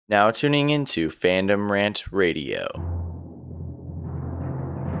Now tuning into Fandom Rant Radio.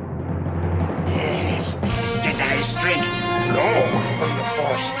 Yes, Jedi strength flows from the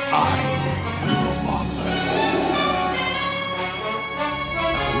Force. I am the Father.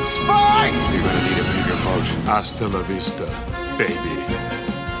 Spy! You're gonna need a bigger boat. Hasta la vista, baby.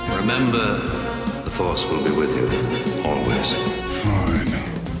 Remember, the Force will be with you, always. Fine.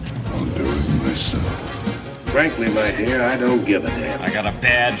 I'll do it myself. Frankly, my dear, I don't give a damn. I got a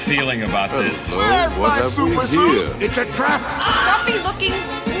bad feeling about this. So, what have we here? It's a trap! Scruffy looking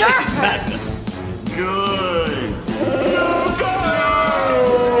nerf! Madness. Good.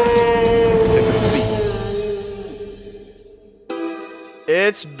 Take a seat.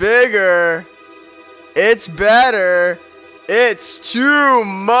 It's bigger. It's better. It's too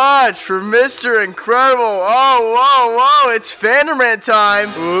much for Mr. Incredible. Oh, whoa, whoa. It's Fandom Rant time.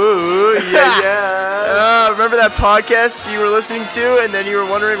 Ooh, yeah. Remember that podcast you were listening to and then you were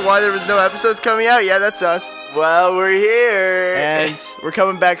wondering why there was no episodes coming out? Yeah, that's us. Well, we're here. And we're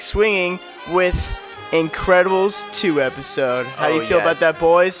coming back swinging with Incredibles 2 episode. How do you feel about that,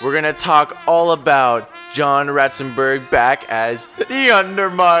 boys? We're going to talk all about John Ratzenberg back as the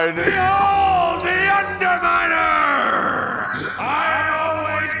Underminer. Behold, the Underminer! I'm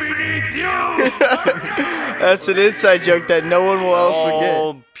always beneath you! That's an inside joke that no one else will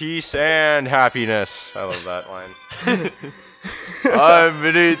All peace and happiness. I love that line. I'm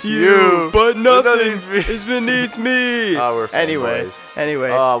beneath you, but nothing is beneath me. Oh, we're fun Anyway. boys.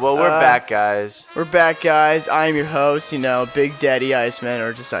 Oh, well, we're back, guys. We're back, guys. I'm your host, Big Daddy Iceman,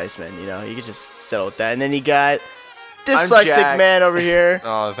 or just Iceman. You can just settle with that. And then you got Dyslexic Jack. Man over here.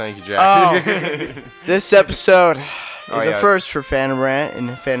 Oh, thank you, Jack. Oh, this episode is yeah. a first for Phantom Rant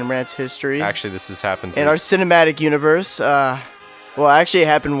in Phantom Rant's history. Actually, this has happened. In our cinematic universe. Well, actually, it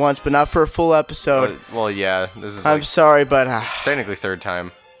happened once, but not for a full episode. Well, yeah. This is I'm sorry, but technically third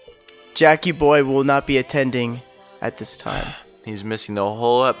time. Jackie Boy will not be attending at this time. He's missing the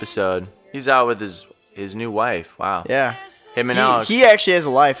whole episode. He's out with his new wife. Wow. Yeah. Him and Alex. He actually has a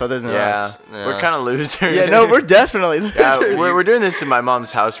life other than us. Yeah. We're kind of losers. Yeah, no, we're definitely losers. Yeah, we're doing this in my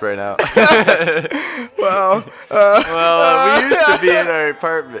mom's house right now. Well, we used to be in our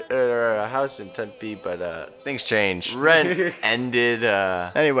apartment, or our house in Tempe, but Things change. rent ended.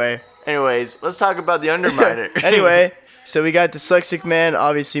 Anyways, let's talk about the Underminer. Anyway, so we got Dyslexic Man,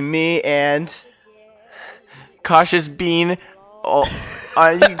 obviously me, and Cautious Bean. Oh,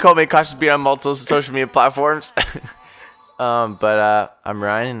 you can call me Cautious Bean on multiple social media platforms. But I'm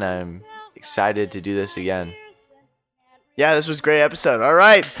Ryan, and I'm excited to do this again. yeah, this was a great episode. All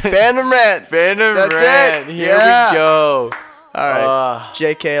right, Phantom Rant. Phantom That's Rant. it. Here Yeah. we go. All right,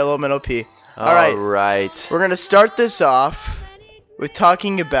 JK, LMNOP. All right. We're going to start this off with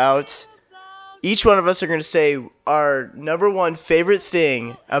talking about, each one of us are going to say our number one favorite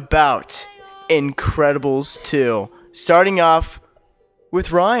thing about Incredibles 2. Starting off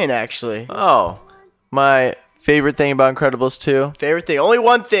with Ryan, actually. Oh, my favorite thing about Incredibles 2? Favorite thing. Only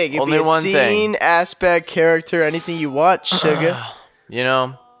one thing. It could Only be a one scene, thing. aspect, character, anything you want, sugar.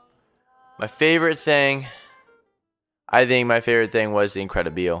 My favorite thing, I think my favorite thing was the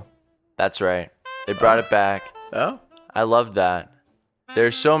Incredibile. That's right. They brought it back. Oh? I loved that.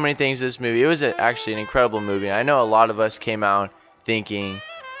 There's so many things in this movie. It was actually an incredible movie. I know a lot of us came out thinking,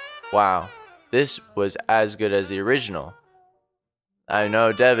 wow, this was as good as the original. I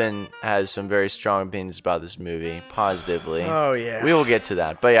know Devin has some very strong opinions about this movie, positively. Oh, yeah. We will get to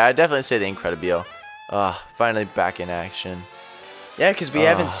that. But yeah, I'd definitely say the Incredibile. Finally back in action. Yeah, because we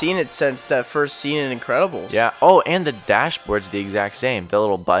haven't seen it since that first scene in Incredibles. Yeah. Oh, and the dashboard's the exact same. The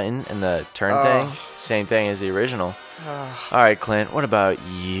little button and the turn thing, same thing as the original. All right, Clint, what about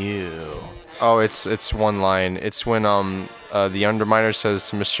you? Oh, it's one line. It's when the Underminer says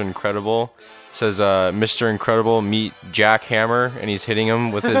to Mr. Incredible, says, Mr. Incredible, meet Jack Hammer, and he's hitting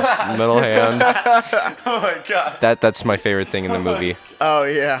him with his middle hand. Oh my god. That's my favorite thing in the movie. Oh,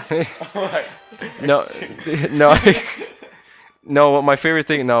 yeah. My favorite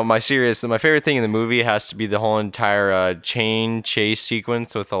thing in the movie has to be the whole entire chain chase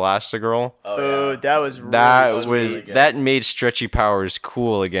sequence with Elastigirl. Oh, that was really sweet. That made Stretchy Powers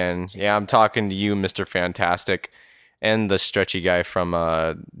cool again. Yeah, I'm talking to you, Mr. Fantastic. And the stretchy guy from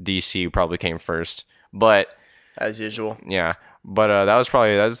DC probably came first, but as usual, yeah. But that was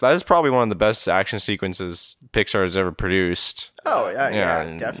probably one of the best action sequences Pixar has ever produced. Oh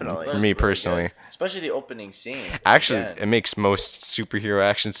yeah, definitely. For me personally, especially the opening scene. Actually, it makes most superhero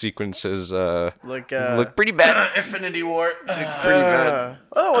action sequences look pretty bad. Infinity War, pretty bad.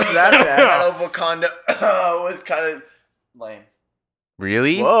 Oh, it wasn't that bad. Wakanda was kind of lame.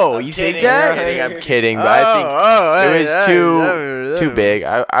 Really? Whoa, you think that? I'm kidding, but I think it was too big.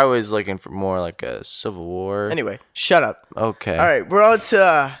 I was looking for more like a Civil War. Anyway, shut up. Okay. All right, we're on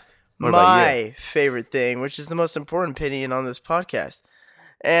to What about my favorite thing, which is the most important opinion on this podcast.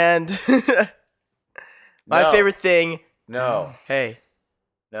 And my No. favorite thing. No. Hey,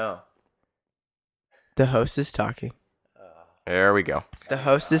 No. the host is talking. There we go. The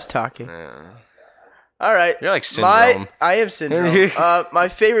host is talking. All right. You're like Syndrome. I am Syndrome. My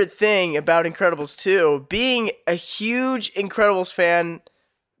favorite thing about Incredibles 2, being a huge Incredibles fan.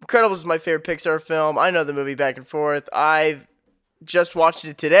 Incredibles is my favorite Pixar film. I know the movie back and forth. I just watched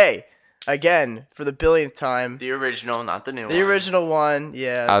it today. Again, for the billionth time. The original, not the new one. The original one,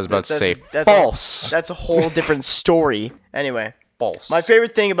 yeah. I was about to say that's false. That's a whole different story. Anyway. False. My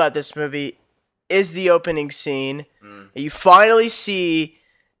favorite thing about this movie is the opening scene. You finally see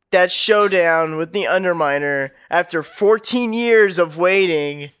that showdown with the Underminer after 14 years of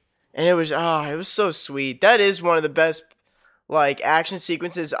waiting, and it was so sweet. That is one of the best action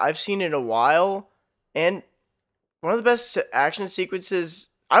sequences I've seen in a while, and one of the best action sequences.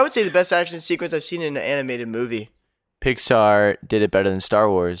 I would say the best action sequence I've seen in an animated movie. Pixar did it better than Star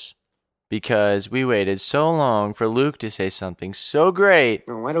Wars because we waited so long for Luke to say something so great.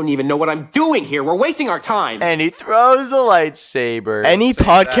 Oh, I don't even know what I'm doing here. We're wasting our time. And he throws the lightsaber. Any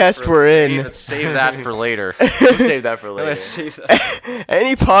podcast we're in. Save that for later. We'll save that for later.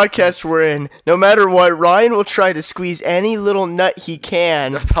 Any podcast we're in, no matter what, Ryan will try to squeeze any little nut he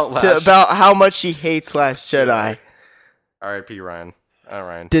can about how much he hates Last Jedi. R.I.P. Ryan.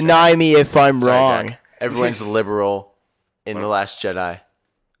 Ryan. Deny me if I'm wrong. Jack. Everyone's liberal in The Last Jedi.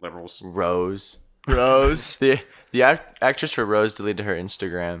 Liberals. Rose. The actress for Rose deleted her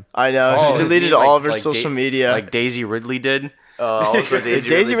Instagram. I know. She deleted all of her social media. Like Daisy Ridley did. Also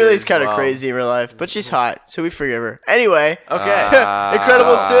Daisy Ridley's kind of crazy in real life, but she's hot, so we forgive her. Anyway. Okay.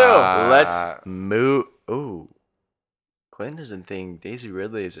 Incredibles 2. Let's move. Ooh. Clint doesn't think Daisy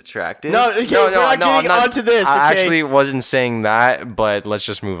Ridley is attractive. No, we're not getting onto this. Okay? I actually wasn't saying that, but let's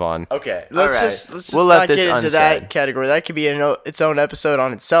just move on. Okay. Let's just not get into that category. That could be its own episode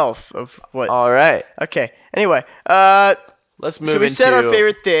on itself of what. All right. Okay. Anyway, let's move. So we said our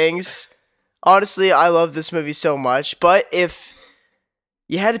favorite things. Honestly, I love this movie so much, but if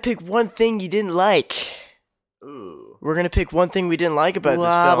you had to pick one thing you didn't like, we're gonna pick one thing we didn't like about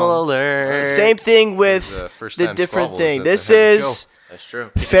this film. Alert. Same thing with the different thing. This is that's true.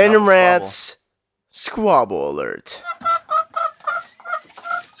 Fandom Rants Squabble Alert.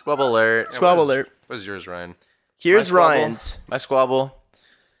 Squabble Alert. Squabble Alert. What's yours, Ryan? Here's Ryan's. My squabble.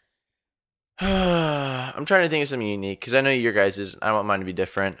 I'm trying to think of something unique because I know your guys' is. I want mine to be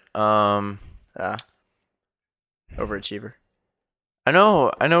different. Overachiever. I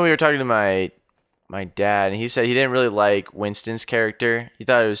know. We were talking to my dad, and he said he didn't really like Winston's character. He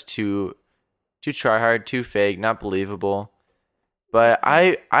thought it was too try hard, too fake, not believable. But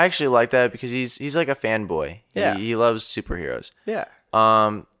I actually like that because he's like a fanboy. Yeah. He loves superheroes. Yeah.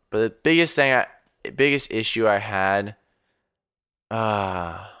 But the biggest issue I had,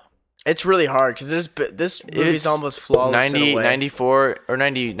 it's really hard because this movie's almost flawless. 94 or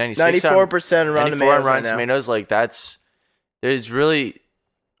 90, 96. 94% around 94 on Rotten Tomatoes. Like it's really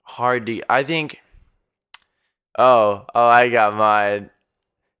hard to. I think. Oh, I got mine.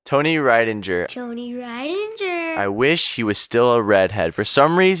 Tony Reidinger. I wish he was still a redhead. For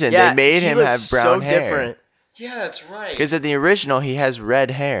some reason, they made him have brown hair. Different. Yeah, that's right. Because in the original, he has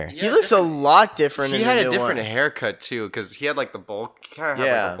red hair. He looks a lot different. He had a different haircut too, because he had like the bowl. Kind of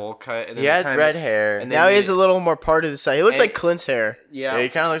had like a bowl cut. And he had red hair. And now he has a little more part of the side. He looks like Clint's hair. Yeah, he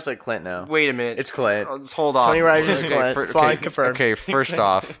kind of looks like Clint now. Wait a minute, it's Clint. Let's hold on. Tony Reidinger's Clint. Fine, confirmed. Okay, first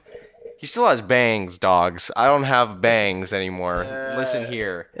off, he still has bangs, dogs. I don't have bangs anymore. Listen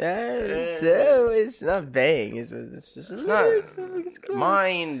here. It's not bangs. It's not.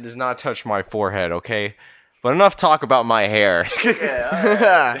 Mine does not touch my forehead. Okay. But enough talk about my hair.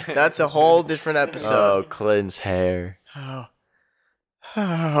 That's a whole different episode. Oh, Clint's hair. Oh.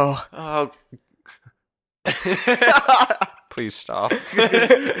 Please stop. All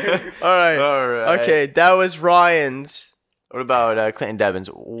right. Okay, that was Ryan's. What about Clint and Devin's?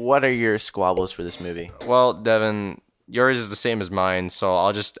 What are your squabbles for this movie? Well, Devin, yours is the same as mine, so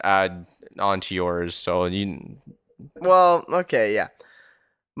I'll just add on to yours. So you. Well, okay, yeah.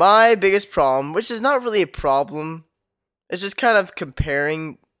 My biggest problem, which is not really a problem, it's just kind of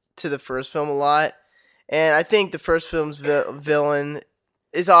comparing to the first film a lot. And I think the first film's villain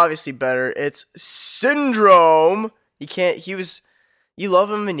is obviously better. It's Syndrome. You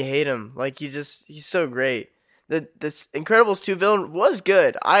love him and you hate him. He's so great. This Incredibles 2 villain was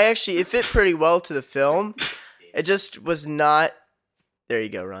good. It fit pretty well to the film. It just was not There you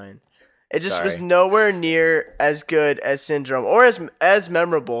go, Ryan. It just was Sorry. nowhere near as good as Syndrome, or as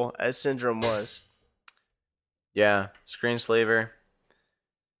memorable as Syndrome was. Yeah, Screenslaver.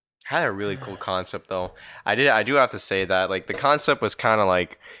 Had a really cool concept though. I do have to say that like the concept was kind of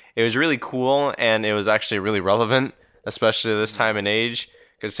like it was really cool and it was actually really relevant, especially this time and age,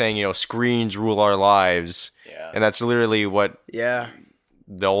 because saying screens rule our lives, and that's literally what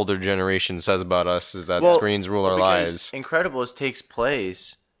the older generation says about us is that screens rule our lives. Incredibles takes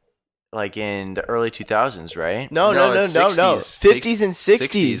place like in the early 2000s, right? No. it's 50s and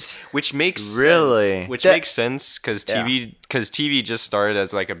 60s. Which makes Really? sense. Which makes sense because TV just started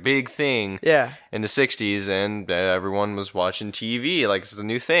as like a big thing. Yeah. In the 60s, and everyone was watching TV. Like this is a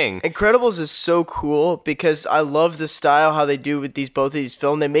new thing. Incredibles is so cool because I love the style how they do with both of these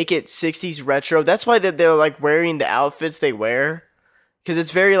films. They make it 60s retro. That's why they're like wearing the outfits they wear, because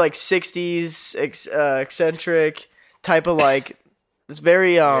it's very like 60s eccentric type of like. It's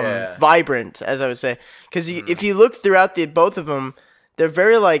very vibrant, as I would say. Because if you look throughout both of them, they're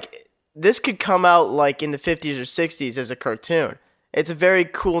very like this could come out like in the 50s or 60s as a cartoon. It's a very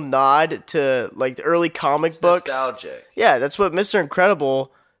cool nod to like the early comic books. Nostalgic. Yeah, that's what Mr.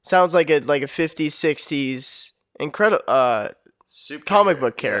 Incredible sounds like a 50s 60s incredible comic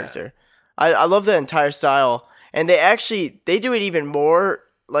book character. Yeah. I love that entire style, and they do it even more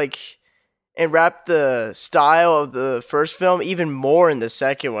like. And wrap the style of the first film even more in the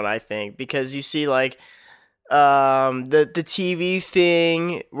second one, I think, because you see like the TV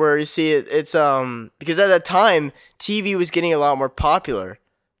thing where you see it's because at that time TV was getting a lot more popular,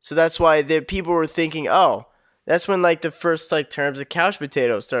 so that's why people were thinking, oh, that's when like the first like terms of couch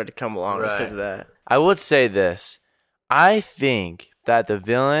potatoes started to come along, was because of that. I would say this: I think that the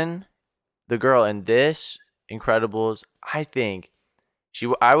villain, the girl in this Incredibles,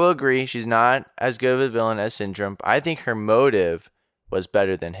 I will agree, she's not as good of a villain as Syndrome. But I think her motive was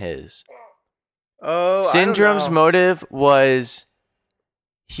better than his. Oh, Syndrome's motive was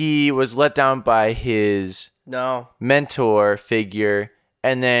he was let down by his mentor figure,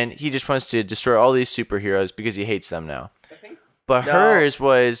 and then he just wants to destroy all these superheroes because he hates them now. But hers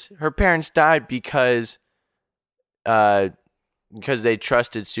was her parents died because they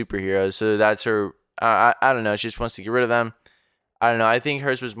trusted superheroes. So that's her. I don't know. She just wants to get rid of them. I don't know. I think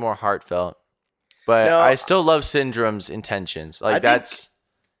hers was more heartfelt, but I still love Syndrome's intentions. Like that's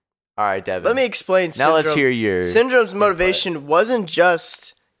all right, Devin. Let me explain. Now let's hear yours. Syndrome's motivation wasn't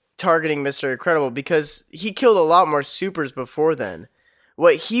just targeting Mr. Incredible because he killed a lot more supers before then.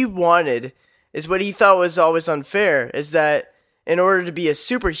 What he wanted is what he thought was always unfair: is that in order to be a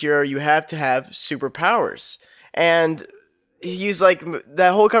superhero, you have to have superpowers. And he's like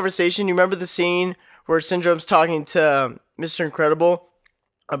that whole conversation. You remember the scene where Syndrome's talking to Mr. Incredible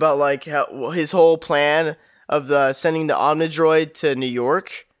about like his whole plan of sending the Omnidroid to New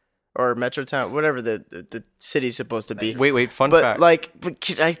York or Metrotown, whatever the city's supposed to be. Wait, fun fact. But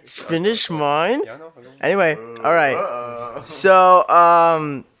can I finish mine? Anyway, all right. So,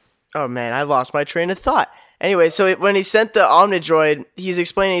 oh man, I lost my train of thought. Anyway, so when he sent the Omnidroid, he's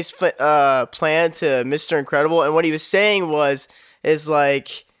explaining his plan to Mr. Incredible, and what he was saying is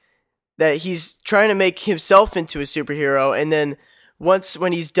like that he's trying to make himself into a superhero, and then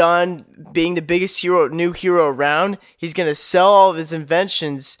when he's done being the biggest new hero around, he's gonna sell all of his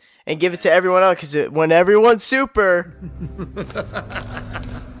inventions and give it to everyone else, because when everyone's super,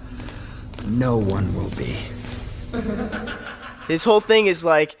 no one will be. His whole thing is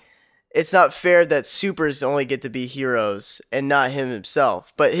like, it's not fair that supers only get to be heroes and not him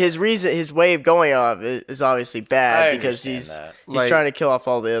himself. But his way of going off is obviously bad because he's trying to kill off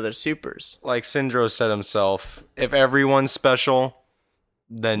all the other supers. Like Syndrome said himself, if everyone's special,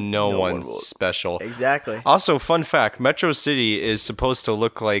 then no one's special. Exactly. Also, fun fact, Metro City is supposed to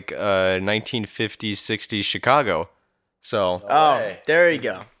look like 1950s, 60s Chicago. So. There you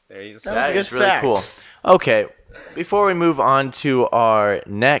go. There you go. That is really cool. Okay. Before we move on to our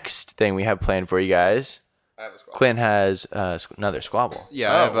next thing we have planned for you guys, Clint has another squabble.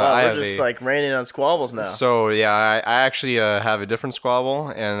 Yeah, we're just like raining on squabbles now. So yeah, I actually have a different squabble,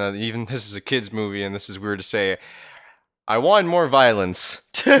 and even this is a kids movie, and this is weird to say. I want more violence.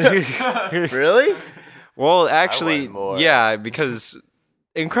 Really? Well, actually, yeah, because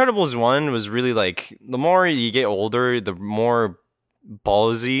Incredibles 1 was really like the more you get older, the more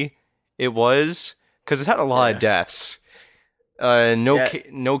ballsy it was. Because it had a lot of deaths.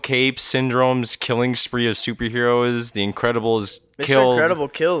 No capes, Syndrome's killing spree of superheroes. The Incredibles Mr. Incredible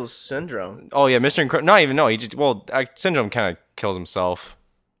kills Syndrome. Oh yeah, Mr. Incredible. Not even Syndrome kind of kills himself.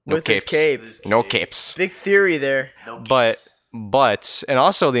 With his cape. No capes. Big theory there. But and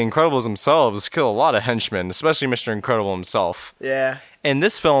also the Incredibles themselves kill a lot of henchmen, especially Mr. Incredible himself. Yeah. In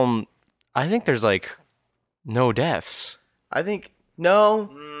this film, I think there's like no deaths. I think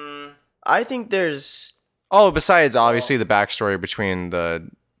no. I think there's. Oh, besides obviously the backstory between I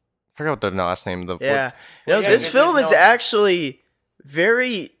forgot what the last name. This film is actually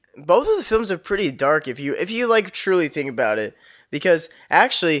very. Both of the films are pretty dark if you like truly think about it. Because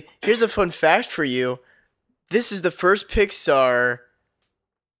actually, here's a fun fact for you: this is the first Pixar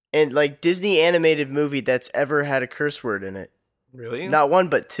and like Disney animated movie that's ever had a curse word in it. Really? Not one,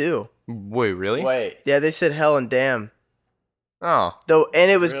 but two. Wait, really? Wait. Yeah, they said hell and damn. Oh. And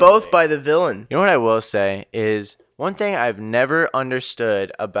it was both by the villain. You know what I will say is one thing I've never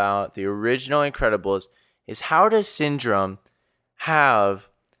understood about the original Incredibles is how does Syndrome have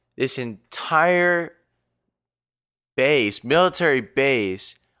this entire military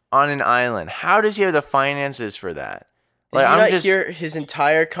base on an island? How does he have the finances for that? Did you not hear his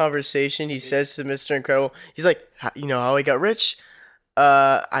entire conversation? He says to Mr. Incredible, he's like, you know how I got rich?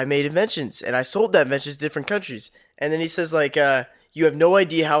 I made inventions, and I sold that inventions to different countries. And then he says, like, you have no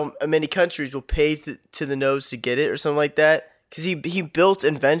idea how many countries will pay to the nose to get it, or something like that. Because he built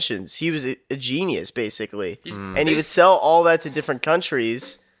inventions. He was a genius, basically. And he would sell all that to different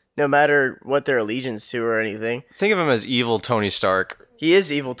countries, no matter what their allegiance to or anything. Think of him as evil Tony Stark. He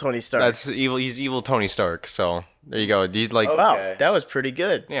is evil Tony Stark. That's evil. He's evil Tony Stark. So there you go. Wow, that was pretty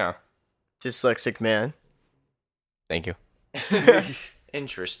good. Yeah. Dyslexic man. Thank you.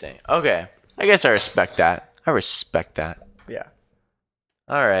 Interesting. Okay. I guess I respect that. Yeah.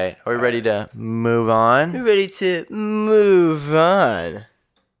 All right. Are we ready to move on? We're ready to move on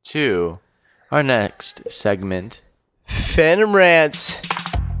to our next segment. Phantom Rants.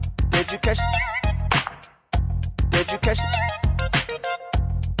 Did you catch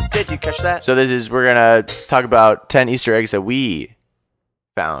that? So we're going to talk about 10 Easter eggs that we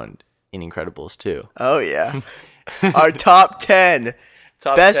found in Incredibles 2. Oh, yeah. Our top 10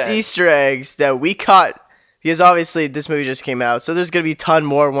 best 10 Easter eggs that we caught. Because obviously this movie just came out, so there's going to be a ton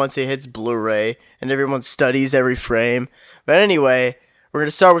more once it hits Blu-ray and everyone studies every frame. But anyway, we're going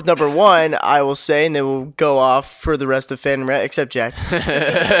to start with number 1, I will say, and then we'll go off for the rest of Phantom Rant, except Jack.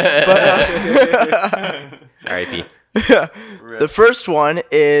 R.I.P. The first one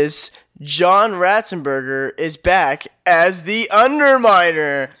is John Ratzenberger is back as the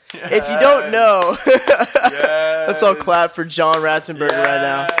Underminer. Yes. If you don't know, let's all clap for John Ratzenberger right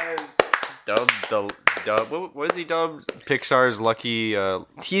now. What is he dubbed? Pixar's lucky.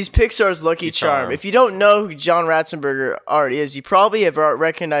 He's Pixar's lucky charm. If you don't know who John Ratzenberger already is, you probably have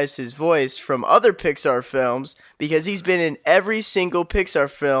recognized his voice from other Pixar films because he's been in every single Pixar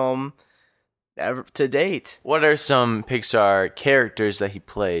film ever to date. What are some Pixar characters that he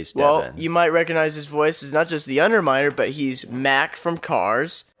plays, Devin? Well, you might recognize his voice as not just the Underminer, but he's Mac from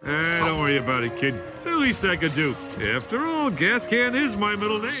Cars. Don't worry about it, kid. It's the least I could do. After all, Gas Can is my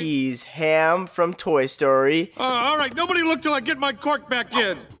middle name. He's Ham from Toy Story. All right, nobody look till I get my cork back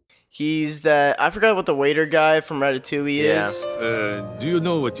in. He's I forgot what the waiter guy from Ratatouille is. Do you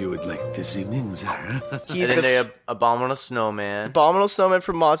know what you would like this evening, Zara? He's the Abominable Snowman. Abominable Snowman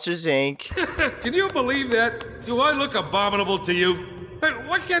from Monsters, Inc. Can you believe that? Do I look abominable to you? Hey,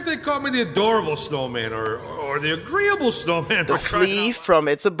 why can't they call me the Adorable Snowman or the Agreeable Snowman? The Flea from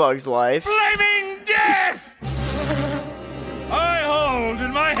It's a Bug's Life. Flaming death! I hold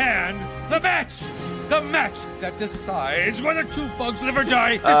in my hand the match that decides whether two bugs live or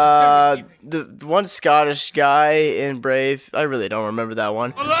die. The one Scottish guy in Brave. I really don't remember that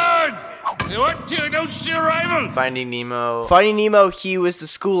one. Oh, Lord! What? You announced your arrival? Finding Nemo. Finding Nemo, he was the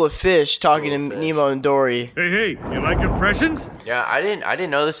school of fish talking to Nemo and Dory. Hey, you like impressions? Yeah, I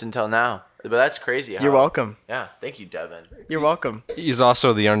didn't know this until now. But that's crazy. You're welcome. Yeah, thank you, Devin. You're welcome. He's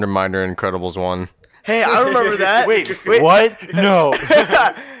also the Underminer in Incredibles 1. Hey, I remember that. Wait, what? No.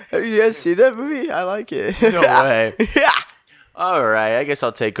 Have you guys seen that movie? I like it. No way. Yeah. All right, I guess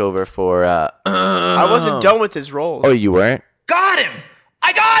I'll take over for... I wasn't done with his roles. Oh, you weren't? Got him!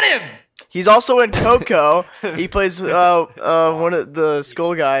 I got him! He's also in Coco. He plays one of the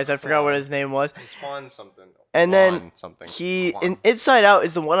school guys. I forgot what his name was. Swan something. And then in Inside Out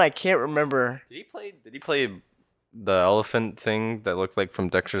is the one I can't remember. Did he play the elephant thing that looked like from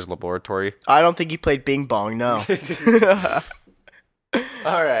Dexter's Laboratory? I don't think he played Bing Bong, no.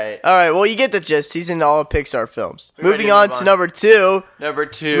 All right. Well, you get the gist. He's in all Pixar films. Moving on to number 2. Number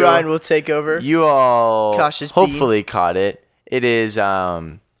 2. Ryan will take over. You all hopefully caught it. It is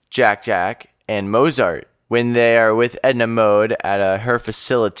Jack and Mozart. When they are with Edna Mode at her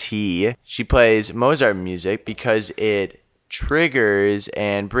facility, she plays Mozart music because it triggers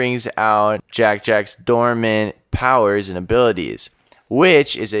and brings out Jack Jack's dormant powers and abilities,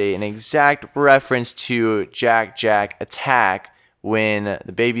 which is an exact reference to Jack Jack Attack when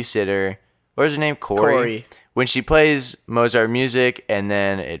the babysitter, what is her name? Corey. When she plays Mozart music, and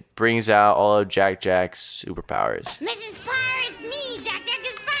then it brings out all of Jack Jack's superpowers. Mrs. Parr, it's me. Jack Jack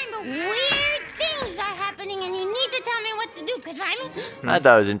is fine, but weird things are happening, and you need to tell me what to do, because I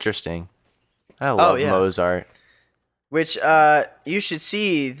thought it was interesting. I love Mozart. Which, you should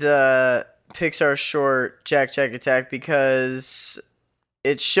see the Pixar short Jack Jack Attack, because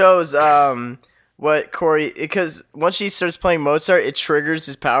it shows what Corey, because once she starts playing Mozart, it triggers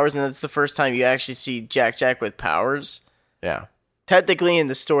his powers, and that's the first time you actually see Jack Jack with powers. Yeah. Technically in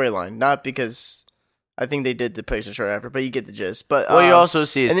the storyline, not because I think they did the Pixar short after, but you get the gist. But you also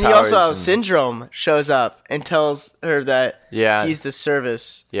see his and then you also have Syndrome shows up and tells her that he's the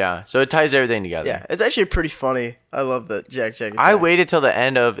service. Yeah, so it ties everything together. Yeah, it's actually pretty funny. I love the Jack Jack Attack. I waited till the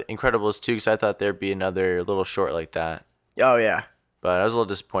end of Incredibles 2 because I thought there'd be another little short like that. Oh, yeah. But I was a little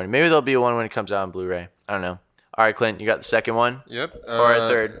disappointed. Maybe there'll be one when it comes out on Blu-ray. I don't know. All right, Clint, you got the second one? Yep. Or a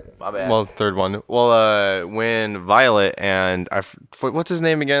third? My bad. Well, third one. Well, when Violet and what's his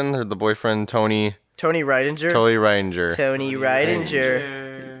name again? The boyfriend, Tony Ridinger. Tony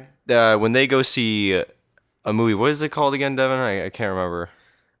Ridinger. When they go see a movie, what is it called again, Devin? I can't remember.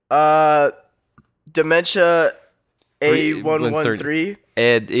 Dementia A113.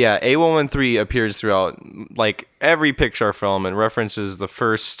 A113 appears throughout like every Pixar film and references the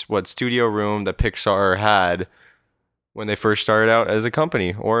first studio room that Pixar had when they first started out as a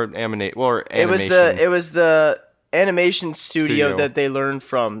company or animation. It was the animation studio that they learned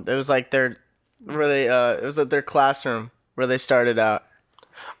from. It was like it was like their classroom where they started out.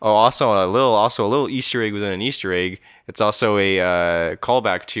 Oh, also a little Easter egg within an Easter egg. It's also a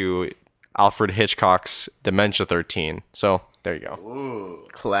callback to Alfred Hitchcock's Dementia 13. So there you go. Ooh,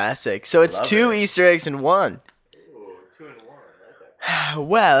 classic. So it's two Easter eggs in one. Ooh, 2 in 1. I like that.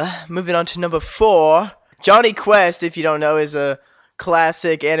 Well, moving on to number 4. Johnny Quest, if you don't know, is a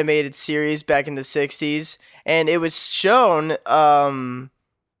classic animated series back in the 60s. And it was shown on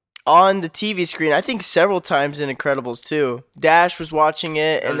the TV screen, I think several times in Incredibles 2. Dash was watching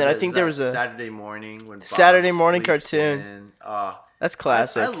it, and then I think there was a Saturday morning cartoon. That's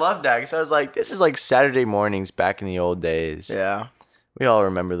classic. I love that because I was like, this is like Saturday mornings back in the old days. Yeah. We all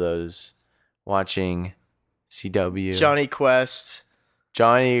remember those. Watching CW. Johnny Quest.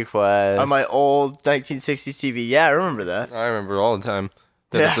 On my old 1960s TV. Yeah, I remember that. I remember all the time.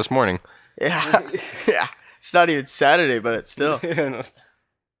 Did it this morning. Yeah. Yeah. It's not even Saturday, but it's still.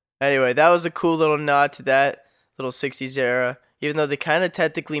 Anyway, that was a cool little nod to that little 60s era. Even though they kind of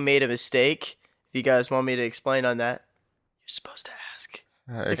technically made a mistake. If you guys want me to explain on that, you're supposed to ask.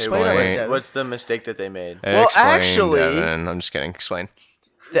 Explain. What's the mistake that they made? Well, actually, Devin. I'm just kidding. Explain.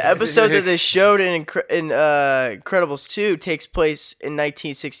 The episode that they showed in Incredibles 2 takes place in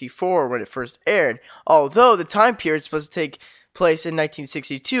 1964 when it first aired. Although the time period is supposed to take place in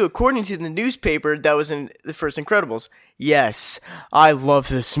 1962, according to the newspaper that was in the first Incredibles. Yes, I love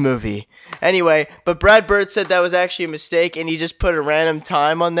this movie. Anyway, but Brad Bird said that was actually a mistake, and he just put a random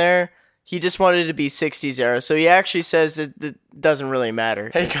time on there. He just wanted it to be 60s era, so he actually says it doesn't really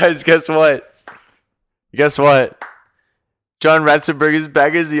matter. Hey guys, guess what? John Ratzenberger is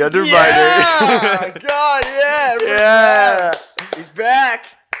back as the Underminer. Yeah! God, yeah! Yeah! He's back!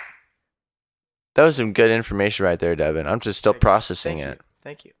 That was some good information right there, Devin. I'm just still processing it.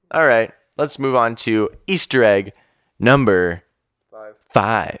 Thank you. All right, let's move on to Easter egg number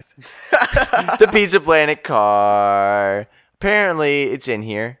 5. The Pizza Planet car. Apparently, it's in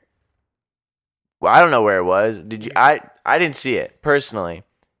here. Well, I don't know where it was. Did you? I didn't see it personally.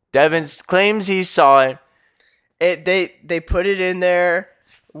 Devin claims he saw it. They put it in there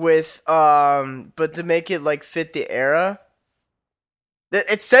with but to make it like fit the era.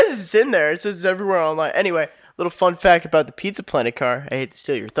 It says it's in there. It says it's everywhere online. Anyway, little fun fact about the Pizza Planet car. I hate to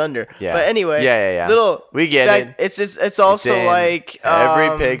steal your thunder. Yeah. But anyway, yeah. Little we get fact, it. It's also it's like every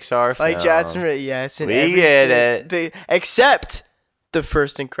Pixar film. Like Jackson. Yeah, it's in we every get it. Except the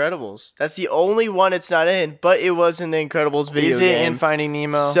first Incredibles. That's the only one it's not in, but it was in the Incredibles video game. Is it in Finding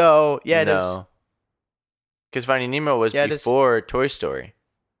Nemo? So, yeah, it is. Because Finding Nemo was before Toy Story.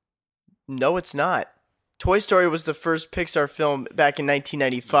 No, it's not. Toy Story was the first Pixar film back in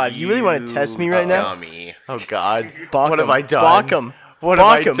 1995. You really want to test me right now? Me. Oh, God. Balk what him. have I done? Balk him. What have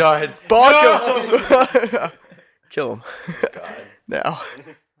I done? Balk him. Kill him. God. Now.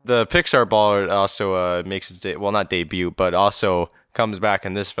 The Pixar ball also makes its not debut, but also comes back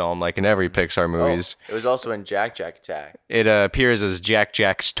in this film, like in every Pixar movies. It was also in Jack Jack Attack. It appears as Jack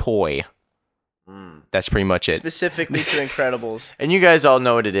Jack's toy. That's pretty much it. Specifically to Incredibles. And you guys all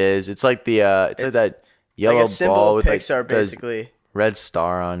know what it is. It's like the it's like that yellow like a symbol ball of with Pixar, like basically. red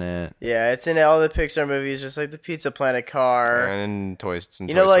star on it. Yeah, it's in all the Pixar movies, just like the Pizza Planet car. And Toy Story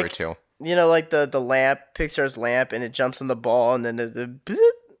 2. You know, like the lamp, Pixar's lamp, and it jumps on the ball, and then the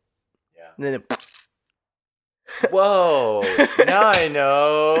and then it. Whoa! Now I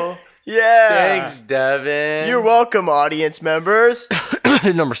know. Yeah. Thanks, Devin. You're welcome, audience members.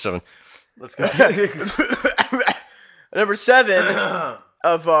 Number 7. Let's go. Number 7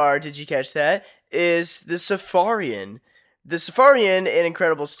 of our Did You Catch That is the Safarian. The Safarian in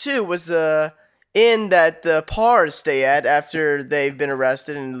Incredibles 2 was the inn that the Pars stay at after they've been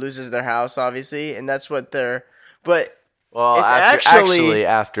arrested and loses their house, obviously, and that's what they're. But well, it's actually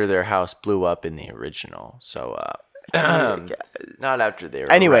after their house blew up in the original, so not after they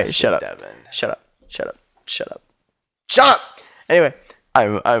were. Anyway, arrested, shut up. Devin. Shut up. Shut up. Shut up. Shut up. Anyway,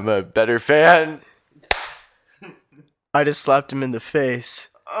 I'm a better fan. I just slapped him in the face.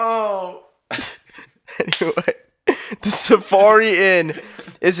 Oh. Anyway, the Safari Inn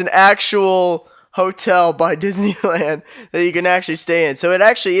is an actual hotel by Disneyland that you can actually stay in. So it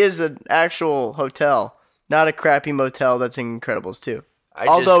actually is an actual hotel, not a crappy motel that's in Incredibles 2.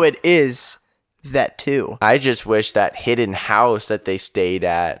 Although it is that too. I just wish that hidden house that they stayed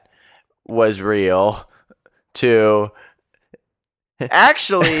at was real too.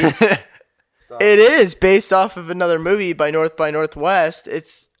 Actually, it is based off of another movie by Northwest.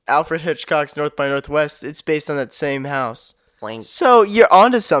 It's Alfred Hitchcock's North by Northwest. It's based on that same house. So you're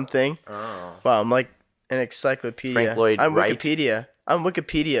onto something. Oh. Wow, I'm like an encyclopedia. Frank Lloyd I'm Wright. Wikipedia. I'm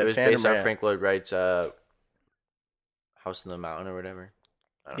Wikipedia. It was based fandom on Frank Lloyd Wright's House in the Mountain or whatever.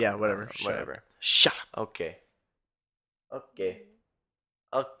 Yeah, whatever. Whatever. Shut up. Okay.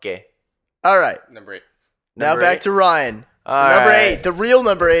 All right. Number 8. Now back to Ryan. All number right. 8, the real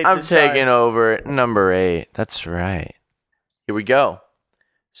number 8. I'm this taking time. over number 8. That's right. Here we go.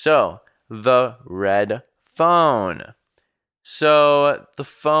 So, the red phone. So, the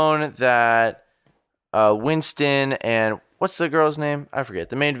phone that Winston and what's the girl's name? I forget.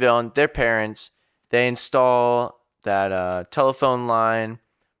 The main villain, their parents, they install that telephone line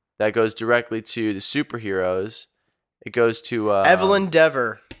that goes directly to the superheroes. It goes to Evelyn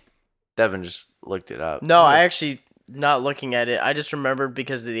Dever. Devin just looked it up. No, I actually not looking at it. I just remembered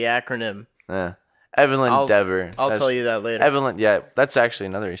because of the acronym. Evelyn Dever. I'll tell you that later. Evelyn, yeah, that's actually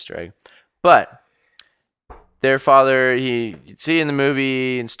another Easter egg. But their father, you see in the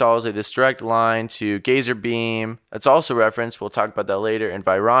movie, installs this direct line to Gazer Beam. That's also referenced. We'll talk about that later in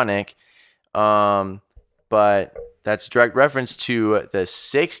Vironic. But that's direct reference to the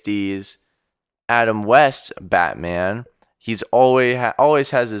 60s Adam West's Batman. He's always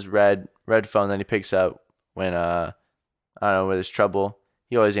has his red phone that he picks up when I don't know, where there's trouble.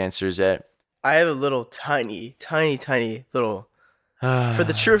 He always answers it. I have a little tiny little for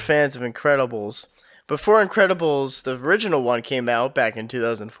the true fans of Incredibles. Before Incredibles, the original one came out back in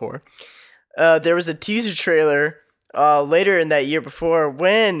 2004. There was a teaser trailer later in that year before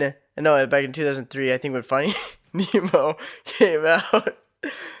back in 2003, I think, when Finding Nemo came out.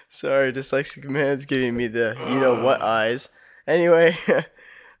 Sorry, dyslexic man's giving me the you-know-what eyes. Anyway,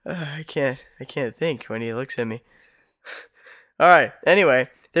 I can't think when he looks at me. All right, anyway,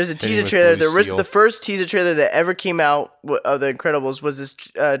 there's a teaser trailer. The first teaser trailer that ever came out of The Incredibles was this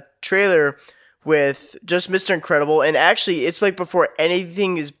trailer with just Mr. Incredible. And actually, it's like before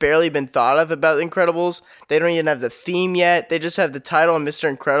anything has barely been thought of about The Incredibles. They don't even have the theme yet. They just have the title and Mr.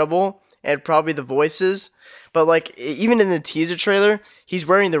 Incredible and probably the voices. But like even in the teaser trailer, he's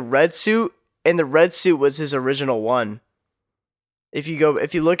wearing the red suit, and the red suit was his original one. If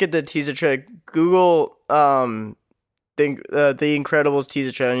you look at the teaser trailer, Google the Incredibles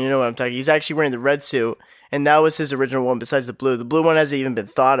teaser trailer, and you know what I'm talking. He's actually wearing the red suit, and that was his original one. Besides the blue one hasn't even been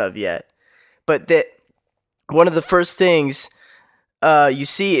thought of yet. But that one of the first things you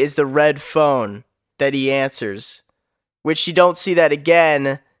see is the red phone that he answers, which you don't see that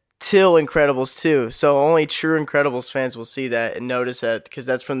again till Incredibles 2. So only true Incredibles fans will see that and notice that, because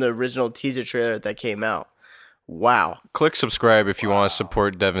that's from the original teaser trailer that came out. Wow. Click subscribe if you want to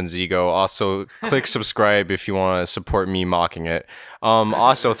support Devin's ego. Also, click subscribe if you want to support me mocking it.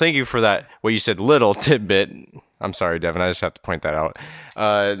 Also, thank you for that, what you said, little tidbit. I'm sorry, Devin. I just have to point that out.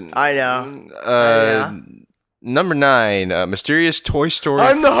 I know. Number 9, Mysterious Toy Story.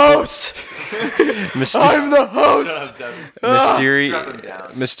 I'm the host. I'm the host.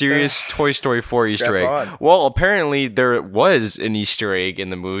 Mysterious Toy Story 4 Easter egg. Well, apparently there was an Easter egg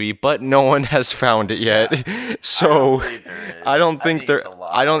in the movie, but no one has found it yet. So I don't think there.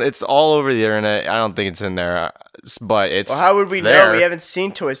 It's all over the internet. I don't think it's in there, but it's. Well, how would we know? We haven't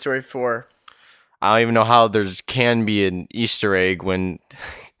seen Toy Story 4. I don't even know how there can be an Easter egg when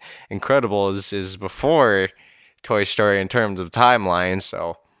Incredibles is before Toy Story in terms of timeline.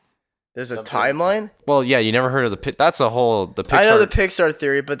 So there's a timeline. Well, yeah, you never heard of that's a whole the Pixar. I know the Pixar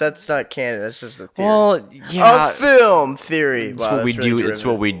theory, but that's not canon. That's just the theory. Well, yeah, a film theory. It's what we do. It's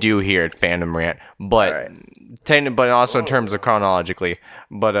what we do here at Fandom Rant. But but also in terms of chronologically.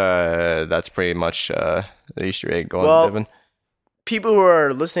 But that's pretty much the Easter egg going. Devin. People who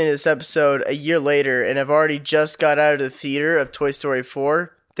are listening to this episode a year later and have already just got out of the theater of Toy Story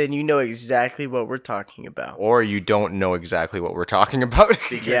 4, then you know exactly what we're talking about. Or you don't know exactly what we're talking about.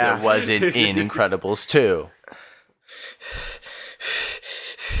 Because it wasn't in Incredibles 2.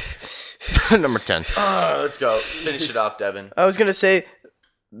 Number 10. Let's go. Finish it off, Devin. I was going to say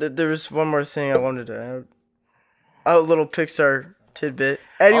that there was one more thing I wanted to add. A little Pixar tidbit.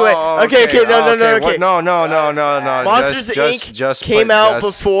 Anyway, okay, no. Monsters Inc. came out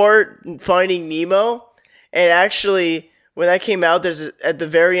before Finding Nemo, and actually, when that came out, at the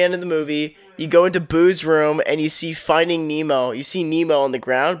very end of the movie, you go into Boo's room and you see Finding Nemo. You see Nemo on the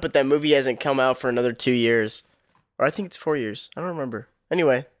ground, but that movie hasn't come out for another 2 years, or I think it's 4 years. I don't remember.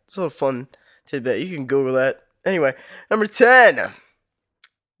 Anyway, it's a little fun tidbit. You can Google that. Anyway, number 10,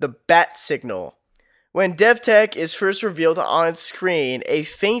 the bat signal. When DevTech is first revealed on screen, a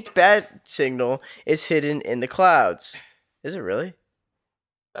faint bat signal is hidden in the clouds. Is it really?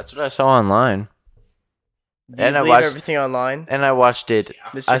 That's what I saw online. And I watched everything online. And I watched it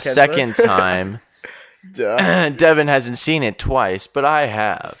a second time. Devin hasn't seen it twice, but I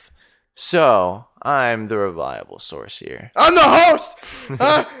have. So I'm the reliable source here. I'm the host.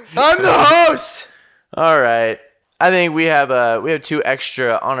 I'm the host. All right. I think we have 2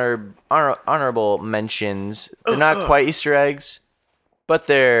 extra honorable mentions. They're not quite Easter eggs, but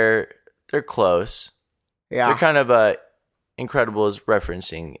they're close. Yeah. They're kind of Incredibles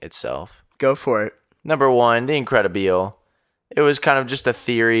referencing itself. Go for it. Number 1, the Incredibile. It was kind of just a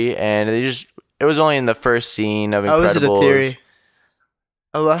theory, and it was only in the first scene of Incredibles. How is it a theory?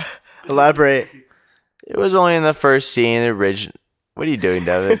 Elaborate. It was only in the first scene, the original. What are you doing,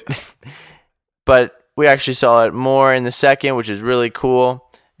 Devin? But we actually saw it more in the second, which is really cool.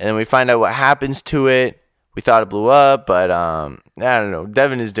 And then we find out what happens to it. We thought it blew up, but I don't know.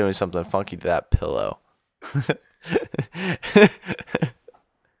 Devin is doing something funky to that pillow.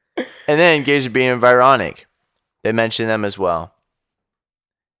 And then Gage being Vironic. They mentioned them as well.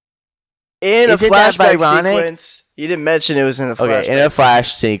 In a flashback sequence. You didn't mention it was in a flashback. Okay, in a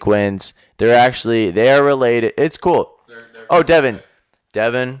flash sequence. They are related. It's cool.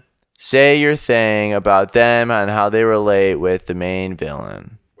 Devin, say your thing about them and how they relate with the main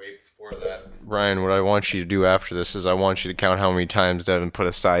villain. Wait, before that, Ryan, what I want you to do after this is I want you to count how many times Devin put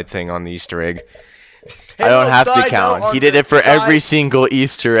a side thing on the Easter egg. I don't have to count. He did it for every single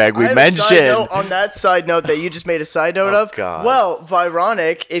Easter egg we mentioned. On that side note that you just made a side note of. God. Well,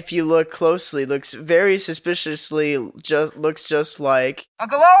 Vironic, if you look closely, looks very suspiciously just like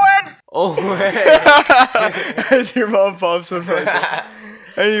Uncle Owen. As your mom pops up right there.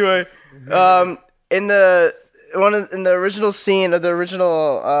 Anyway, in the original scene of the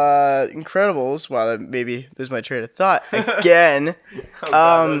original Incredibles, maybe lose my train of thought again.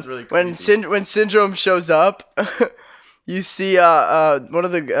 Really when Syndrome shows up, you see one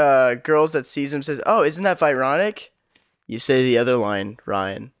of the girls that sees him says, "Oh, isn't that Vironic?" You say the other line,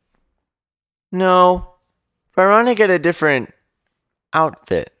 Ryan. No, Vironic had a different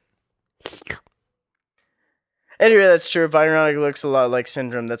outfit. Anyway, that's true. Vironic looks a lot like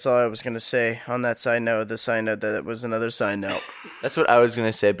Syndrome. That's all I was going to say on that side note. The side note that it was another side note. That's what I was going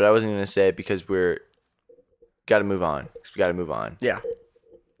to say, but I wasn't going to say it because we got to move on. Yeah.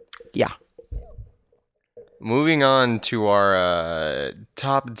 Moving on to our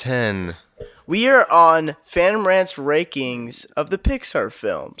top 10. We are on Fandom Rant's rankings of the Pixar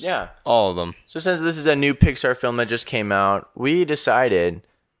films. Yeah. All of them. So since this is a new Pixar film that just came out, we decided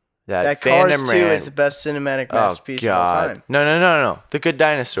that Cars 2 is the best cinematic masterpiece of all time. No. The Good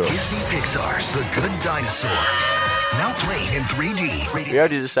Dinosaur. Disney Pixar's The Good Dinosaur. Now playing in 3D. We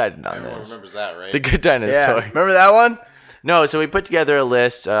already decided on Everyone this. remembers that, right? The Good Dinosaur. Yeah. Remember that one? No, so we put together a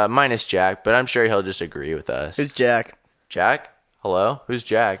list, minus Jack, but I'm sure he'll just agree with us. Who's Jack? Jack? Hello? Who's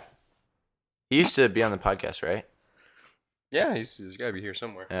Jack? He used to be on the podcast, right? Yeah, he's got to be here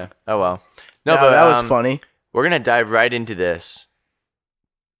somewhere. Yeah. Oh, well. No, yeah, but that was funny. We're going to dive right into this.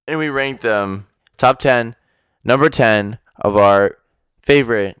 And we ranked them top 10. Number 10 of our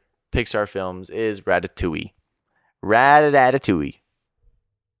favorite Pixar films is Ratatouille. Ratatouille.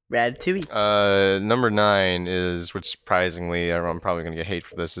 Number 9 is, which surprisingly, I'm probably going to get hate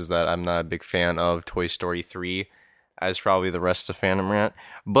for this, is that I'm not a big fan of Toy Story 3. as probably the rest of Phantom Rant,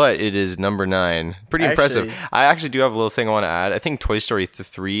 but it is number 9. Pretty impressive. I actually do have a little thing I want to add. I think Toy Story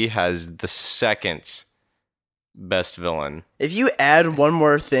 3 has the second best villain. If you add one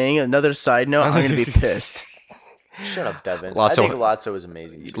more thing, another side note, I'm going to be pissed. Shut up, Devin. I think Lotso is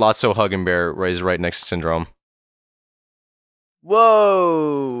amazing. Lotso, Hug and Bear is right next to Syndrome.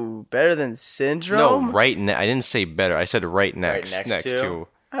 Whoa, better than Syndrome? No, I didn't say better. I said right next. Right next to?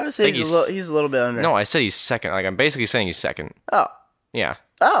 I would say he's a little bit under. No, I said he's second. Like I'm basically saying he's second. Oh. Yeah.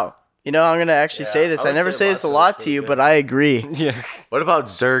 Oh. You know, I'm going to actually say this. I never say this a lot to you, but I agree. Yeah. What about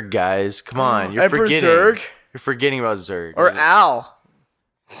Zurg, guys? Come on. You're Emperor forgetting. Zurg? You're forgetting about Zurg. Or Al.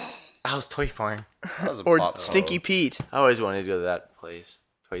 Al's Toy Farm. Or Stinky Pete. I always wanted to go to that place.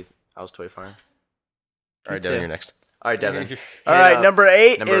 Al's Toy Farm. All right, Devin, you're next. All right, Devin. All right, number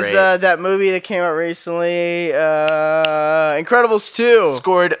 8 is that movie that came out recently, Incredibles 2.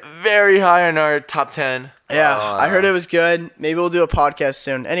 Scored very high on our top 10. Yeah, I heard it was good. Maybe we'll do a podcast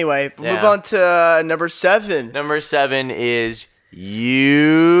soon. Anyway, we'll move on to number 7. Number 7 is,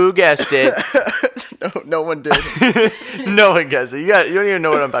 you guessed it. No one did. No one guessed it. You don't even know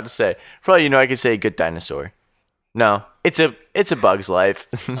what I'm about to say. For all you know, I could say Good Dinosaur. No, it's a Bug's Life.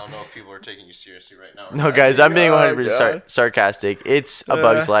 I don't know if people are taking you seriously right now. No, guys, I'm being 100% sarcastic. It's A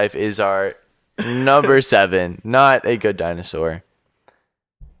Bug's Life is our number 7, not A Good Dinosaur.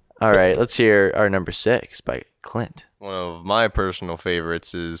 All right, let's hear our number 6 by Clint. One of my personal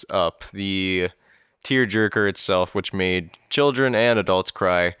favorites is Up, the tearjerker itself, which made children and adults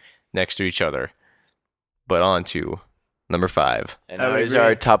cry next to each other. But on to number 5. And now is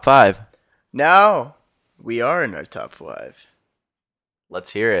our top 5. Now we are in our top 5.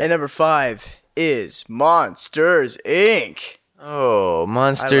 Let's hear it. And number 5 is Monsters, Inc. Oh,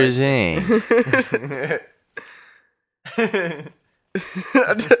 Monsters, Inc.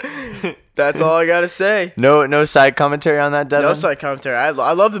 That's all I gotta say. No side commentary on that, Devin? No side commentary. I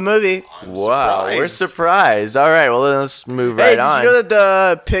love the movie. Wow, we're surprised. All right, well, let's move right on. Did you know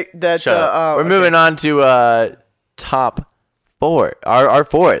that we're moving on to top 4, our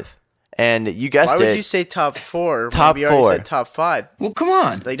 4th. And you guessed it. Why would you say top 4? Top we 4. Already said top 5. Well, come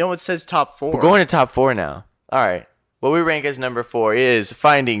on. Like, no one says top 4. We're going to top 4 now. All right. What we rank as number 4 is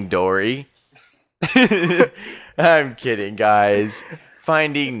Finding Dory. I'm kidding, guys.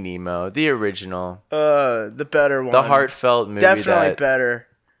 Finding Nemo, the original. The better one. The heartfelt movie Definitely better.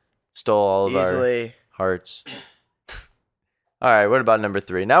 Stole all of our hearts. All right, what about number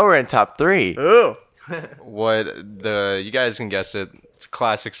 3? Now we're in top 3. Ooh. You guys can guess it. It's a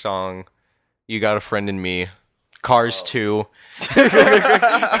classic song. You Got a Friend in Me. Cars 2.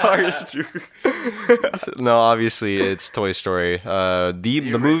 Cars 2. No, obviously it's Toy Story.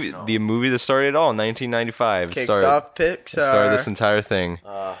 The movie that started it all in 1995. Kicked off Pixar. Started this entire thing.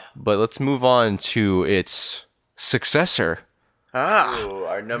 But let's move on to its successor. Ooh,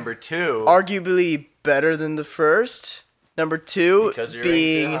 our number 2. Arguably better than the first. Number 2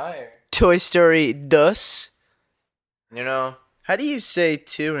 being Toy Story Dus. You know, how do you say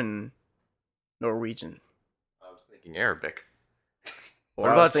 2 in Norwegian? I was thinking Arabic.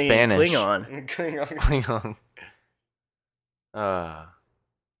 What about Spanish? Klingon. I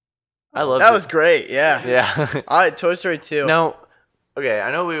love that. Was great. Yeah. Yeah. Toy Story 2. Now, okay,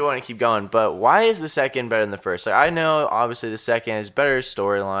 I know we want to keep going, but why is the second better than the first? Like, I know obviously the second is better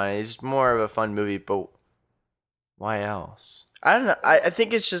storyline. It's more of a fun movie, but why else? I don't know. I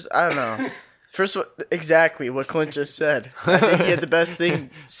think it's just, I don't know. First, exactly what Clint just said. I think he had the best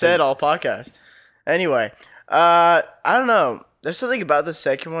thing said all podcast. Anyway, I don't know. There's something about the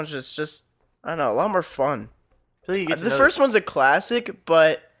second one that's just, I don't know, a lot more fun. The first one's a classic,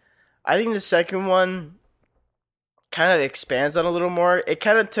 but I think the second one kind of expands on a little more. It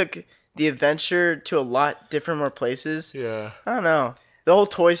kind of took the adventure to a lot different more places. Yeah. I don't know. The whole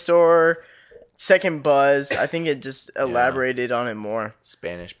toy store, second Buzz, I think it just elaborated on it more.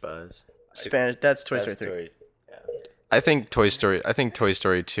 Spanish Buzz. That's Toy Story 3. Yeah. I think Toy Story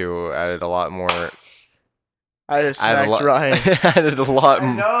 2 added a lot more. I just smacked Ryan. Added a lot.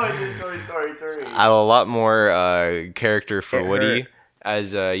 I know it's in Toy Story 3. Added a lot more character for Woody,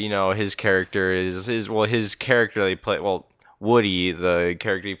 as his character is his character they play. Well, Woody, the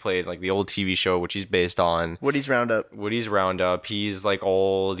character he played, like the old TV show, which he's based on. Woody's Roundup. He's like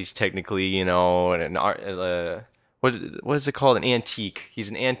old. He's technically what is it called? An antique. He's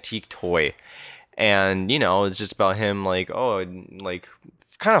an antique toy, and it's just about him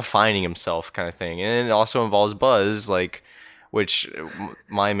kind of finding himself kind of thing. And it also involves Buzz, which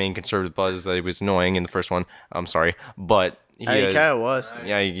my main concern with Buzz is that he was annoying in the first one. I'm sorry, but he kind of was.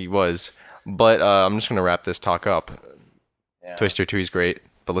 Yeah, he was. But I'm just gonna wrap this talk up. Yeah. Toy Story 2 is great.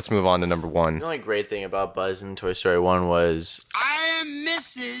 But let's move on to number 1. The only great thing about Buzz in Toy Story 1 was... I am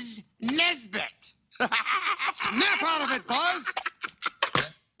Mrs. Nesbit. Snap out of it, Buzz.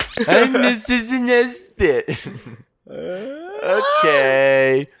 I'm Mrs. Nesbit.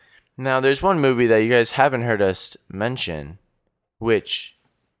 Okay. Now, there's one movie that you guys haven't heard us mention, which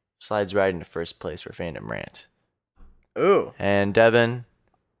slides right into first place for Fandom Rant. Ooh. And Devin,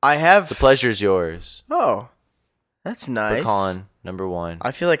 I have... the pleasure's yours. Oh, that's nice. For calling number 1.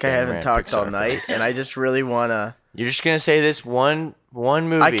 I feel like I Fandom haven't Rant talked all Pixar night, and I just really want to... You're just going to say this one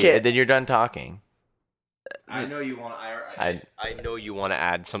movie, and then you're done talking. I know you want. I know you want to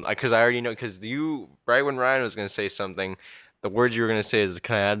add something because I already know. Because you, right when Ryan was going to say something, the word you were going to say is,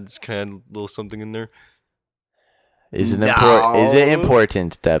 "Can I add a little something in there?" Is it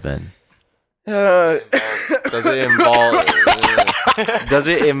important, Devin? Does it involve? Does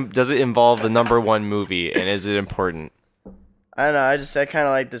it involve the number 1 movie, and is it important? I don't know. I kind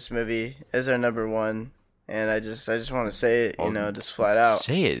of like this movie as our number 1, and I just want to say it. Just flat out.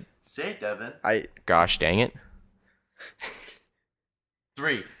 Say it. Say it, Devin. Gosh dang it.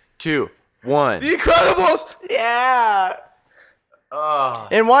 3, 2, 1. The Incredibles! Yeah!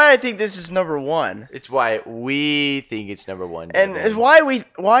 And why I think this is number 1. It's why we think it's number 1. And it's why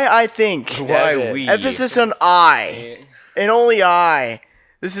I think. Why we. Emphasis on I. And only I.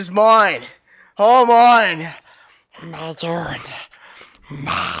 This is mine. All mine. My turn.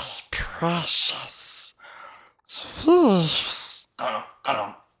 My precious. Please.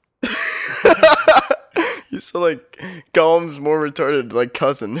 You sound like Gollum's more retarded, like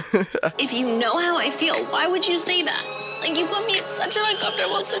cousin. If you know how I feel, why would you say that? Like, you put me in such an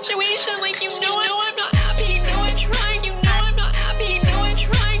uncomfortable situation. Like, you know I'm not happy. You know I tried. You know I'm not happy. You know I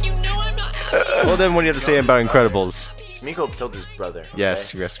tried. You know I'm not happy. Well, then what do you have to say about Incredibles? Smeagol killed his brother.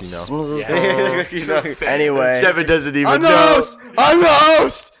 Yes, okay? yes, we know. Yeah. Anyway. Devin doesn't even I'm the know. host! I'm the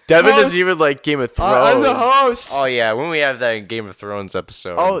host! Devin doesn't even like Game of Thrones. I'm the host! Oh, yeah, when we have that Game of Thrones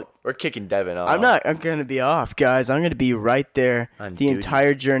episode. Oh, we're kicking Devin off. I'm going to be off, guys. I'm going to be right there the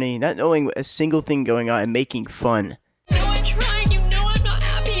entire journey, not knowing a single thing going on and making fun.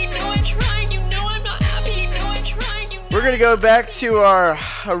 We're going to go back to our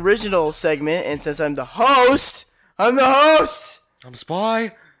original segment, and since I'm the host, I'm I'm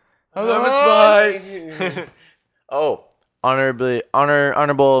Spy. I'm the host. Oh,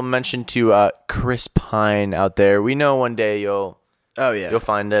 honorable mention to Chris Pine out there. We know one day you'll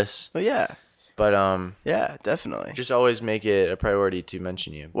find us. Oh yeah. But yeah, definitely. Just always make it a priority to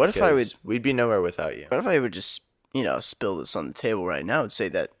mention you. What if I would? We'd be nowhere without you. What if I would just spill this on the table right now and say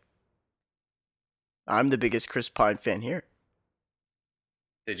that I'm the biggest Chris Pine fan here?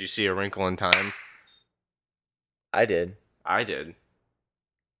 Did you see A Wrinkle in Time? I did.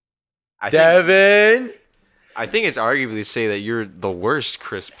 Devin. I think it's arguably to say that you're the worst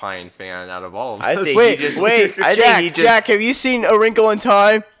Chris Pine fan out of all of us. Jack, have you seen A Wrinkle in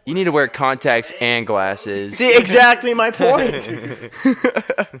Time? You need to wear contacts and glasses. See, exactly my point.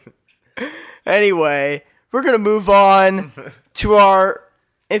 Anyway, we're going to move on to our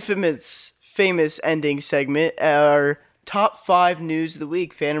famous ending segment, our top 5 news of the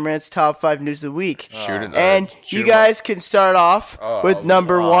week, Fandom Rant's top 5 news of the week. And you guys can start off with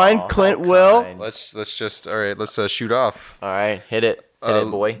number 1, Clint Will. Let's shoot off. All right, hit it. Hit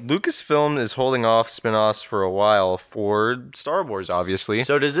it, boy. Lucasfilm is holding off spin-offs for a while for Star Wars, obviously.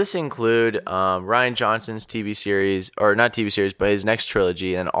 So does this include Rian Johnson's TV series, or not TV series, but his next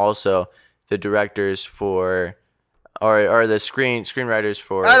trilogy, and also the directors for, or the screenwriters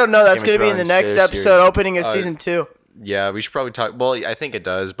for? I don't know. That's going to be in the next episode, opening of season 2. Yeah, we should probably talk. Well, I think it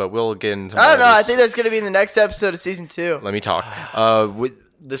does, but we'll get into. I don't know. I think that's going to be in the next episode of season 2. Let me talk.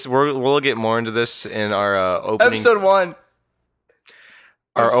 We'll get more into this in our opening. Episode 1.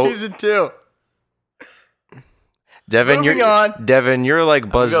 Season 2. Devin, you're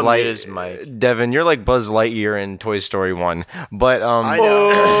like Buzz Lightyear. Devin, you're like Buzz Lightyear in Toy Story 1. But I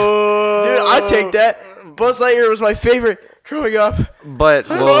know. Dude, I take that. Buzz Lightyear was my favorite growing up. But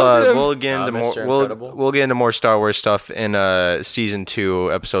we'll get into more Star Wars stuff in season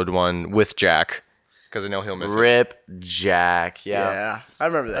 2, episode 1 with Jack, because I know he'll miss it. Rip Jack. Yeah, I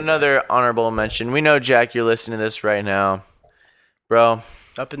remember that. Another honorable mention. We know, Jack, you're listening to this right now, bro.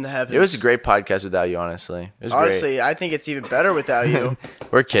 Up in the heavens. It was a great podcast without you, honestly. It was honestly, great. I think it's even better without you.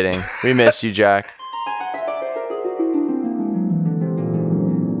 We're kidding. We miss you, Jack.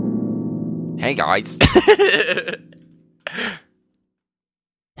 Hey, guys.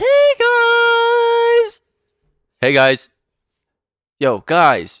 Hey, guys. Hey, guys. Yo,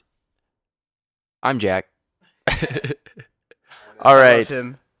 guys. I'm Jack. All right.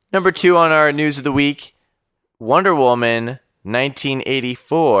 Number 2 on our news of the week. Wonder Woman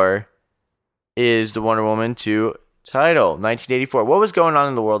 1984 is the Wonder Woman 2 title. 1984. What was going on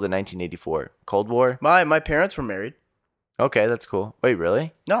in the world in 1984? Cold War? My parents were married. Okay, that's cool. Wait,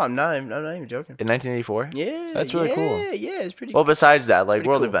 really? No, I'm not even joking. In 1984? Yeah. That's really cool. Yeah, it's pretty Well, besides that, like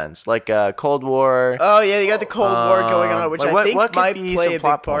world events, like Cold War. Oh, yeah, you got the Cold War going on, which like I think what might could be play some a big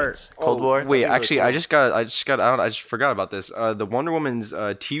plot part. points? Cold War? Wait, actually, I just forgot about this. The Wonder Woman's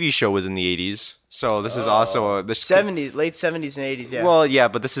TV show was in the 80s. So this is also late 70s and 80s, yeah. Well, yeah,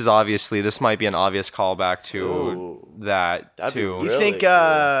 but this might be an obvious callback to that too. You think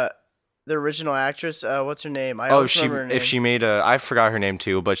the original actress, what's her name? I forgot her name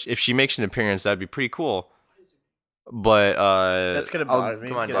too, but if she makes an appearance, that'd be pretty cool. But that's gonna bother me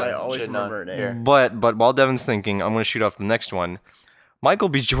because I always remember her name. But while Devin's thinking, I'm gonna shoot off the next one. Michael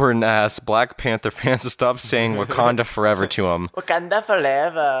B. Jordan asked Black Panther fans to stop saying Wakanda forever to him. Wakanda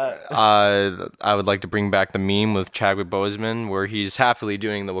forever. I would like to bring back the meme with Chadwick Boseman where he's happily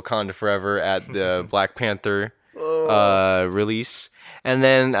doing the Wakanda forever at the Black Panther release. And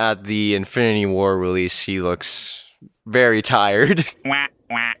then at the Infinity War release, he looks very tired. Dude,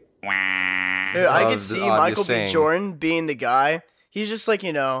 I could see Michael B. Jordan being the guy. He's just like,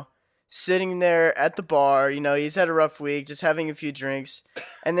 sitting there at the bar, he's had a rough week, just having a few drinks,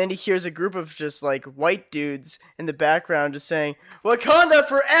 and then he hears a group of just like white dudes in the background just saying, Wakanda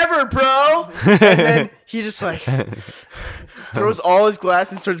forever, bro! And then he just like throws all his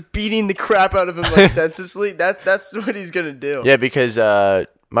glass and starts beating the crap out of him like senselessly. That's what he's gonna do. Yeah, because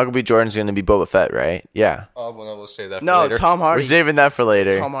Michael B. Jordan's gonna be Boba Fett, right? Yeah. Oh, well, we'll save that for later. No, Tom Hardy. We're saving that for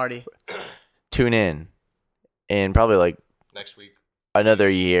later. Tom Hardy. Tune in probably like next week. Another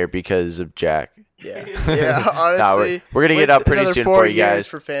year because of Jack. Yeah, honestly. We're going to get up pretty soon for you guys.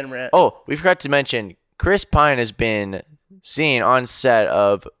 For Fan Rant. Oh, we forgot to mention, Chris Pine has been seen on set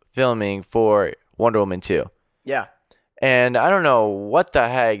of filming for Wonder Woman 2. Yeah. And I don't know what the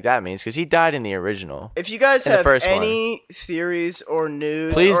heck that means because he died in the original. If you guys have any theories or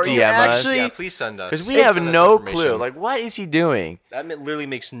news, please or DM us. Yeah, please send us. Because we have no clue. Like, what is he doing? That literally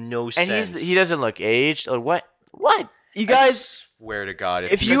makes no sense. And he doesn't look aged. Like, what? You guys... Swear to God.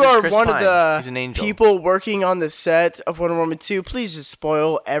 If you are one of the people working on the set of Wonder Woman 2, please just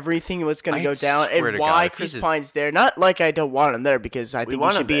spoil everything what's going to go down and why Chris Pine's there. Not like I don't want him there because I think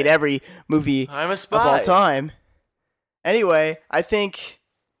he should be in every movie of all time. Anyway, I think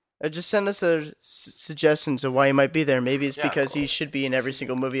just send us suggestions of why he might be there. Maybe it's because he should be in every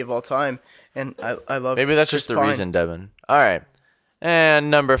single movie of all time. And I love Maybe that's Chris just the Pine. reason, Devin. All right. And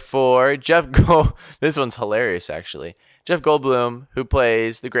number 4, this one's hilarious, actually. Jeff Goldblum, who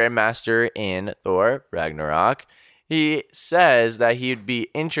plays the Grandmaster in Thor Ragnarok, he says that he'd be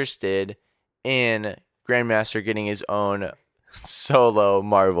interested in Grandmaster getting his own solo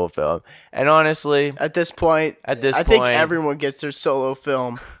Marvel film. And honestly, at this point, I think everyone gets their solo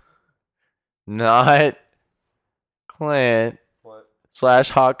film. Not Clint /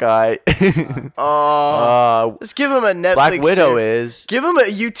 Hawkeye. Just give him a Netflix. Black Widow is. Give him a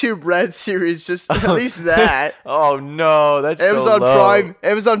YouTube Red series, just at least that. Oh no, that's Amazon so low. Prime,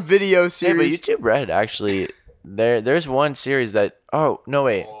 Amazon Video series. Hey, but YouTube Red actually, there's one series that. Oh no,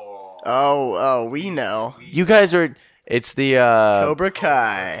 wait. Oh, we know. You guys are. It's the Cobra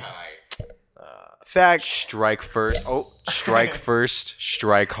Kai. Fact. Strike first. Oh, strike first.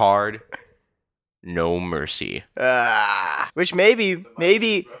 Strike hard. No mercy. Which maybe,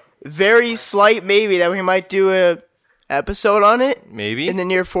 very slight maybe that we might do a episode on it. Maybe. In the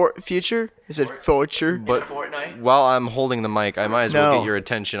near future. Is it future? But while I'm holding the mic, I might as well get your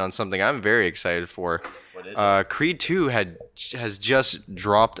attention on something I'm very excited for. What is it? Creed 2 has just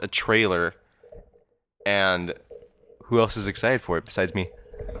dropped a trailer. And who else is excited for it besides me?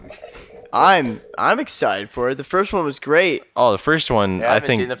 I'm excited for it. The first one was great. Oh, the first one, I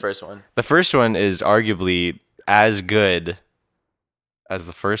haven't seen the first one. The first one is arguably as good as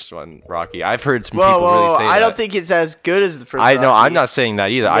the first one, Rocky. I've heard some people really say that. I don't think it's as good as the first one. Rocky. No, I'm not saying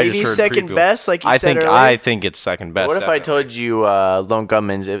that either. Maybe I just heard second people, best, like you said earlier. I think it's second best. What if I told you, Lone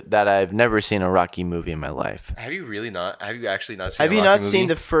Gunman's, that I've never seen a Rocky movie in my life? Have you really not? Have you actually not seen Have you not seen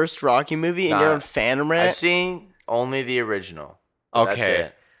the first Rocky movie in your own Fan Rant? I've seen only the original.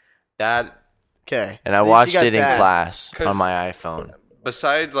 Okay. That's it. Okay. And I watched it in class on my iPhone.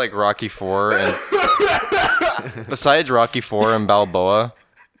 Besides like Rocky 4 and besides Rocky 4 and Balboa,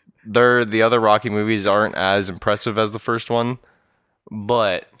 the other Rocky movies aren't as impressive as the first one.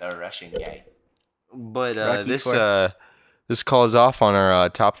 But the Russian guy. But this calls off on our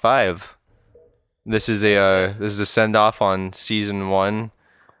top 5. This is a send off on season 1.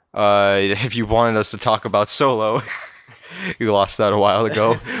 If you wanted us to talk about Solo, You lost that a while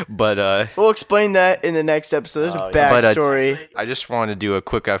ago. But we'll explain that in the next episode. There's a backstory. I just wanted to do a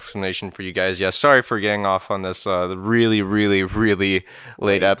quick explanation for you guys. Yeah, sorry for getting off on this really, really, really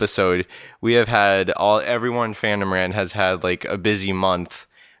late episode. We have had everyone in Fandom Rant has had like a busy month.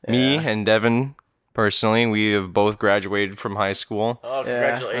 Yeah. Me and Devin, personally, we have both graduated from high school. Oh,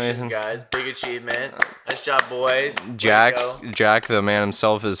 congratulations, guys. Big achievement. Nice job, boys. Jack, the man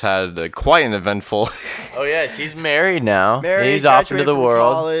himself, has had quite an eventful... Oh, yes. He's married now. He's off into the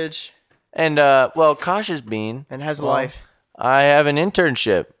world. College. And, well, Kasha's been. And has a life. I have an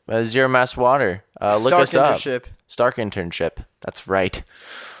internship at Zero Mass Water. Look us up. Stark internship. That's right.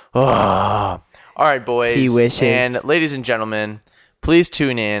 Oh. All right, boys. He wishes. And ladies and gentlemen, please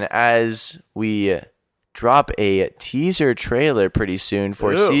tune in as we drop a teaser trailer pretty soon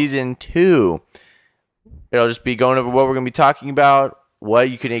for season 2. It'll just be going over what we're going to be talking about, what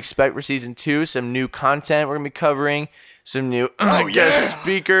you can expect for season 2, some new content we're going to be covering, some new guest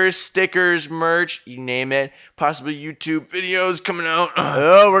speakers, stickers, merch, you name it, possibly YouTube videos coming out.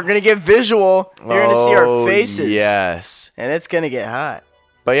 We're going to get visual. You're going to see our faces. Yes. And it's going to get hot.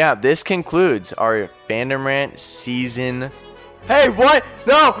 But yeah, this concludes our Fandom Rant season. Hey, what?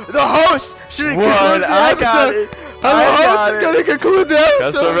 No, the host should conclude the episode. The host is going to conclude the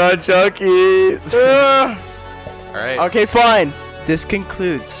episode. That's around Junkies. All right. Okay, fine. This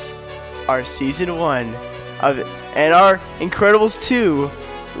concludes our season 1 and our Incredibles 2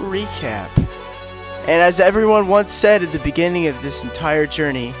 recap. And as everyone once said at the beginning of this entire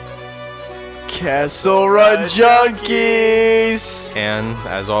journey, Castle Run Junkies! And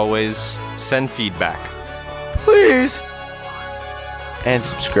as always, send feedback. Please. And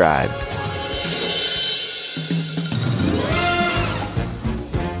subscribe.